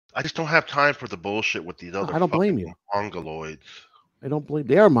I just don't have time for the bullshit with these other I don't blame fucking you. mongoloids. I don't believe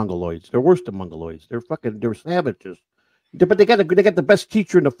they are mongoloids. They're worse than mongoloids. They're savages. But they got the best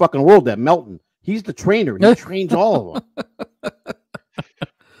teacher in the fucking world, that Melton. He's the trainer. He trains all of them.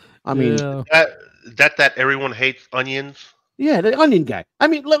 I mean, Yeah. That everyone hates onions. yeah, the onion guy. I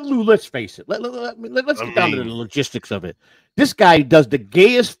mean, Lou, let's face it. Let's I get down to the mean, logistics of it. This guy does the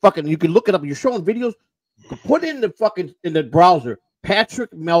gayest fucking. You can look it up. You're showing videos. Put in the fucking in the browser.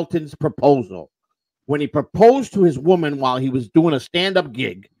 Patrick Melton's proposal. When he proposed to his woman while he was doing a stand-up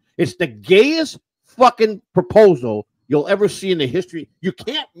gig. It's the gayest fucking proposal you'll ever see in the history. You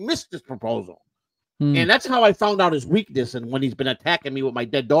can't miss this proposal. And that's how I found out his weakness. And when he's been attacking me with my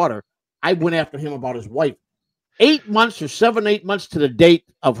dead daughter, I went after him about his wife. 8 months or 8 months to the date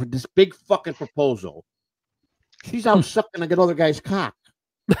of this big fucking proposal. She's out sucking another guy's cock.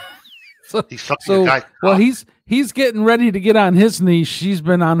 he's sucking a guy's well, cock. he's getting ready to get on his knees. She's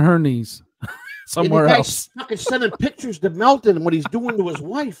been on her knees somewhere and the else. guy's fucking sending pictures to Melton and what he's doing to his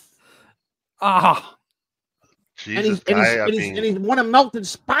wife. Ah, Jesus, and he's one of Melton's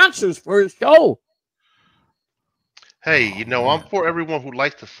sponsors for his show. Hey, I'm for everyone who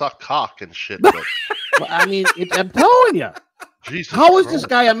likes to suck cock and shit. But I mean, I'm telling you. Jesus, how is this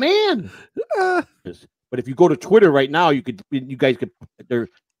guy a man? But if you go to Twitter right now, you guys could. The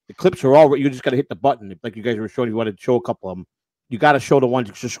clips are all. You just got to hit the button. Like you guys were showing, you want to show a couple of them. You got to show the ones.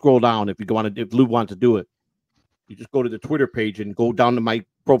 You just scroll down if you want to. If Lou wants to do it, you just go to the Twitter page and go down to my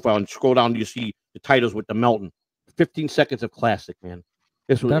profile and scroll down. You see the titles with the Melton. 15 seconds of classic, man.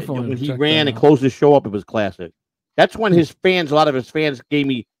 This was Definitely when he ran and closed his show up. It was classic. That's when his fans, a lot of his fans,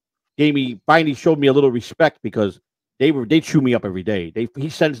 finally showed me a little respect because they chew me up every day. He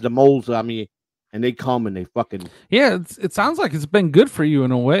sends the moles on me, and they come and they fucking it sounds like it's been good for you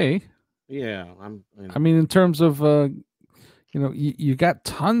in a way. Yeah, I mean, in terms of you got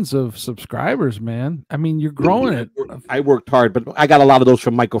tons of subscribers, man. I mean, you're growing it. I worked hard, but I got a lot of those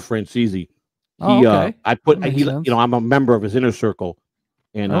from Michael Francese. Okay. I'm a member of his inner circle.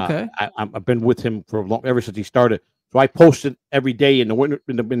 And okay. I've been with him ever since he started. So I posted every day in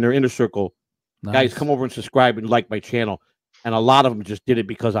their inner circle. Nice. Guys, come over and subscribe and like my channel. And a lot of them just did it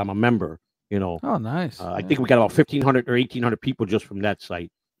because I'm a member. Oh, nice. I think we got about 1,500 or 1,800 people just from that site.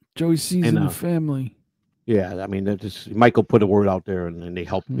 Joey C's in the family. Yeah, I mean, Michael put a word out there and they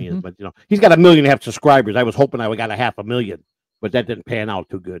helped me. But he's got 1.5 million subscribers. I was hoping I got 500,000, but that didn't pan out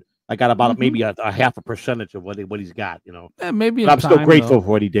too good. I got about maybe a 0.5% of what he's got, Yeah, maybe. But I'm still grateful for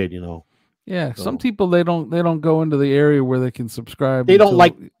what he did, Yeah, so. Some people they don't go into the area where they can subscribe. They don't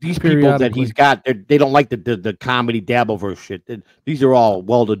like these people that he's got. They don't like the comedy Dabbleverse shit. These are all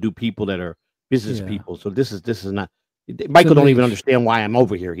well-to-do people that are business people. So this is not. Michael don't even understand why I'm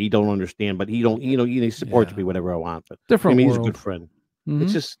over here. He don't understand, but he don't. He supports me whenever I want. But different. He's a good friend.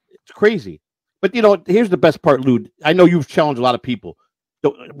 It's crazy. But here's the best part, Lou. I know you've challenged a lot of people.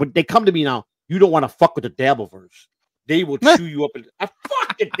 When they come to me now, you don't want to fuck with the Dabbleverse. They will chew you up. I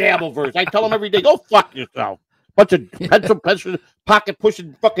fuck the Dabbleverse. I tell them every day, go fuck yourself. Bunch of pencil, pocket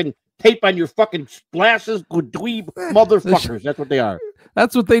pushing fucking tape on your fucking glasses. Good dweeb motherfuckers. That's what they are.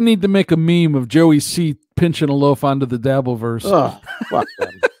 That's what they need to make a meme of Joey C pinching a loaf onto the Dabbleverse. Fuck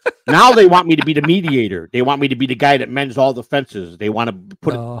them. Now they want me to be the mediator. They want me to be the guy that mends all the fences. They want to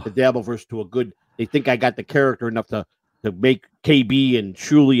put the Dabbleverse to a good. They think I got the character enough to make KB and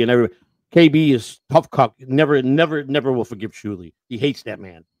Shuley and everyone. KB is tough cock. Never will forgive Shuley. He hates that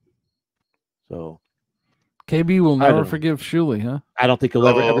man. So KB will never forgive Shuley, huh? I don't think he'll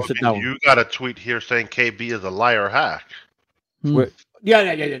ever sit down. You got a tweet here saying KB is a liar hack.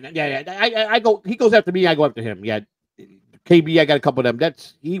 Yeah. I go. He goes after me. I go after him. Yeah. KB, I got a couple of them.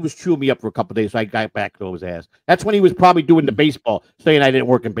 He was chewing me up for a couple of days, so I got back to his ass. That's when he was probably doing the baseball, saying I didn't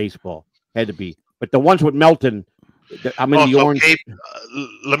work in baseball. Had to be. But the ones with Melton, I'm in the orange.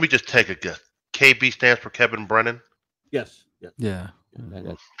 Let me just take a guess. KB stands for Kevin Brennan? Yes. Yeah.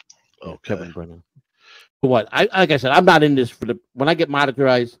 Okay. Kevin Brennan. For what? Like I said, I'm not in this when I get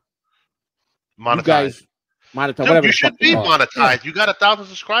monetized. You guys monetize. Dude, whatever you should be monetized. Yeah. You got 1,000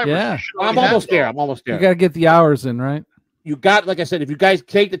 subscribers. Yeah. I'm almost there. You got to get the hours in, right? You got, like I said, if you guys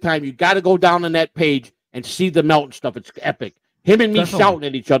take the time, you got to go down on that page and see the Melton stuff. It's epic. Him and me shouting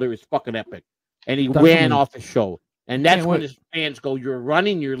at each other is fucking epic. And he ran off the show. And that's when his fans go, you're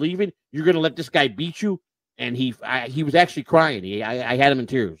running, you're leaving, you're going to let this guy beat you. And he was actually crying. I had him in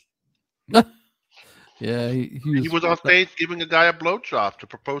tears. Yeah, he was on stage giving a guy a blowjob to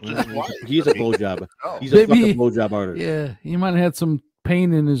propose to his wife. He's a blowjob. He's a fucking blowjob artist. Yeah, he might have had some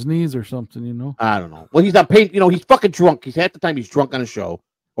pain in his knees or something, I don't know. Well, he's not pain. He's fucking drunk. Half the time he's drunk on a show,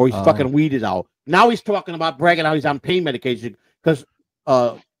 or he's fucking weeded out. Now he's talking about bragging how he's on pain medication because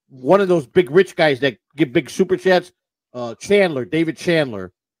one of those big rich guys that give big super chats, David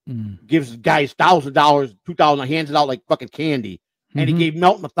Chandler, gives guys $1,000, $2,000, hands it out like fucking candy. And he gave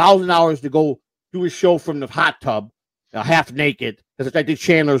Melton $1,000 to go do his show from the hot tub, half naked. Because I think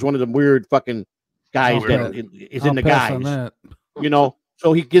Chandler is one of the weird fucking guys that is in the guys. You know,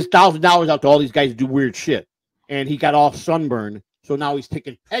 so he gives $1,000 out to all these guys to do weird shit. And he got all sunburned. So now he's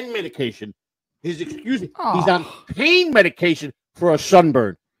taking pain medication. He's on pain medication for a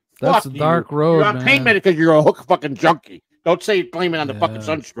sunburn. That's a dark road. You're on pain medication. You're a hook fucking junkie. Don't say blame it on the fucking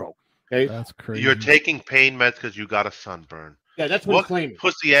sunstroke. Okay, that's crazy. You're taking pain meds because you got a sunburn. Yeah, that's what he's claiming.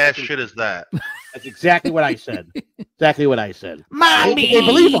 Pussy ass shit is that? That's exactly what I said. Exactly what I said. Mommy, they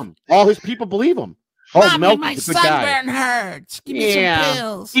believe him. All his people believe him. Oh, Mommy, my sunburn hurts. Give me some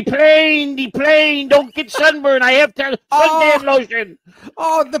pills. The plane. Don't get sunburn. I have suntan lotion.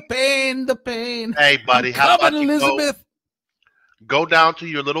 Oh, the pain. Hey, buddy, how about Elizabeth? Go down to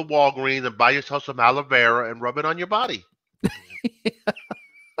your little Walgreens and buy yourself some aloe vera and rub it on your body.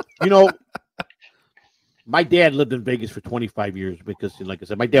 You know, my dad lived in Vegas for 25 years because, like I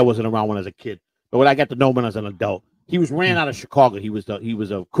said, my dad wasn't around when I was a kid. But when I got to know him when I was an adult, he ran out of Chicago. He was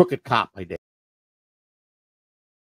a crooked cop, my dad.